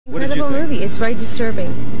Incredible movie. It's very disturbing.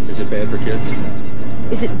 Is it bad for kids?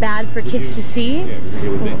 Is it bad for kids to see? Yeah, it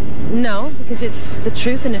would be. No, because it's the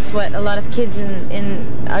truth and it's what a lot of kids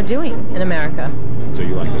are doing in America. So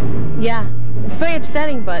you liked it? Yeah. It's very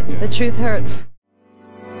upsetting, but the truth hurts.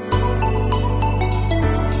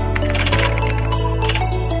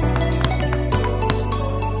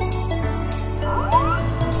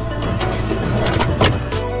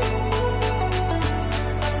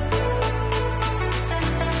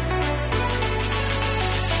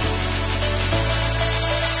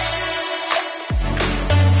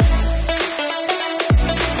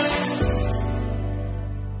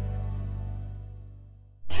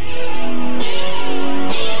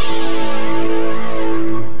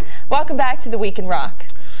 Welcome back to The Week in Rock.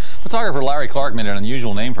 Photographer Larry Clark made an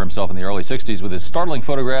unusual name for himself in the early 60s with his startling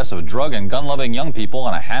photographs of drug and gun-loving young people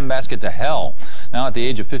in a handbasket to hell. Now, at the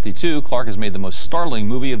age of 52, Clark has made the most startling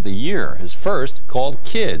movie of the year, his first, called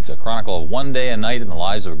Kids, a chronicle of one day and night in the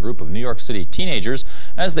lives of a group of New York City teenagers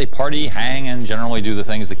as they party, hang, and generally do the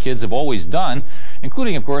things that kids have always done,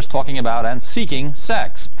 including, of course, talking about and seeking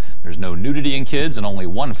sex. There's no nudity in Kids and only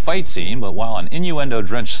one fight scene, but while an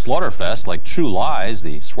innuendo-drenched slaughterfest like True Lies,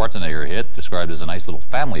 the Schwarzenegger hit, described as a nice little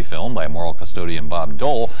family film by moral custodian Bob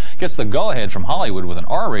Dole, gets the go-ahead from Hollywood with an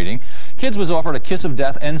R rating, Kids was offered a kiss of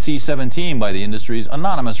death NC-17 by the industry's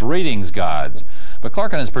anonymous ratings gods. But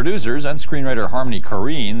Clark and his producers and screenwriter Harmony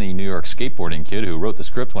Korine, the New York skateboarding kid who wrote the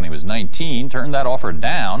script when he was 19, turned that offer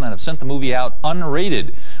down and have sent the movie out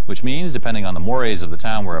unrated, which means, depending on the mores of the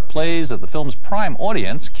town where it plays, that the film's prime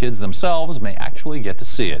audience, kids themselves, may actually get to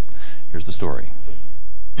see it. Here's the story.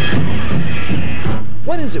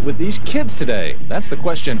 What is it with these kids today? That's the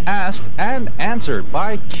question asked and answered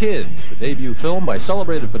by Kids, the debut film by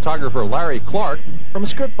celebrated photographer Larry Clark from a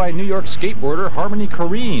script by New York skateboarder Harmony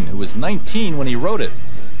Korine, who was 19 when he wrote it.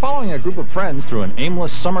 Following a group of friends through an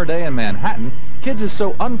aimless summer day in Manhattan, Kids is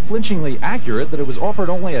so unflinchingly accurate that it was offered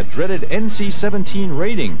only a dreaded NC-17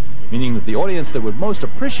 rating, meaning that the audience that would most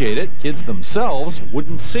appreciate it, kids themselves,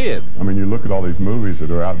 wouldn't see it. I mean, you look at all these movies that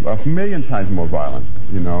are out, a million times more violent,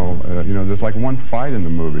 there's like one fight in the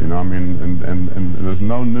movie, I mean, and there's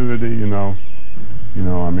no nudity, I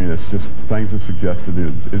mean, it's just things that suggested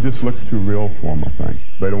it just looks too real for them, I think.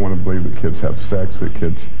 They don't want to believe that kids have sex, that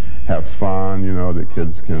kids have fun, that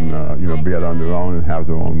kids can, be out on their own and have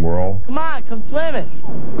their own world. Come on, come swimming.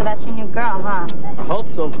 So that's your new girl, huh? I hope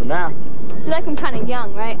so for now. You like him kind of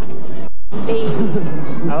young, right?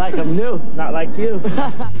 I like him new, not like you.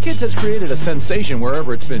 Kids has created a sensation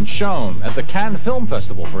wherever it's been shown. At the Cannes Film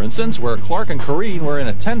Festival, for instance, where Clark and Korine were in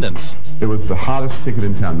attendance. It was the hottest ticket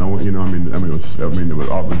in town. No one, we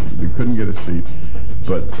couldn't get a seat.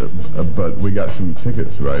 But we got some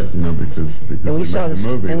tickets, right? Because and we saw this,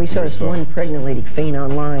 movie. And we saw this one pregnant lady faint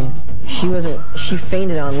online. She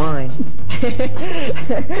fainted online.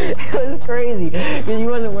 It was crazy because she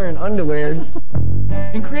wasn't wearing underwears.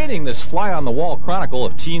 In creating this fly-on-the-wall chronicle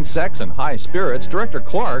of teen sex and high spirits, director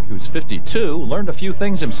Clark, who's 52, learned a few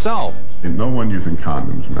things himself. And no one using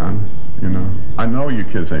condoms, man. I know you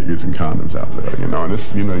kids ain't using condoms out there. And it's,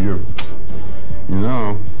 as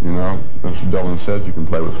Dylan says, you can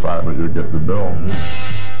play with fire, but you'll get the bill.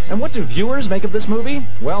 And what do viewers make of this movie?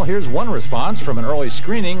 Well, here's one response from an early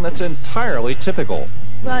screening that's entirely typical.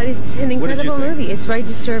 Well, it's an incredible movie. It's very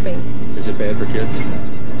disturbing. Is it bad for kids?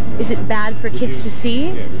 Is it bad for kids to see?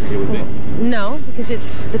 Yeah, it would be. No, because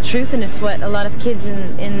it's the truth and it's what a lot of kids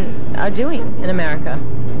are doing in America.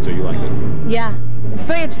 So you liked it? Yeah. It's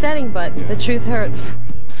very upsetting, but the truth hurts.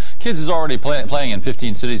 Kids is already playing in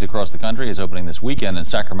 15 cities across the country. It's opening this weekend in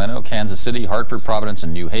Sacramento, Kansas City, Hartford, Providence,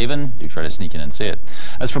 and New Haven. Do try to sneak in and see it.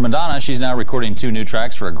 As for Madonna, she's now recording 2 new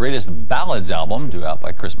tracks for a Greatest Ballads album due out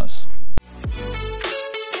by Christmas.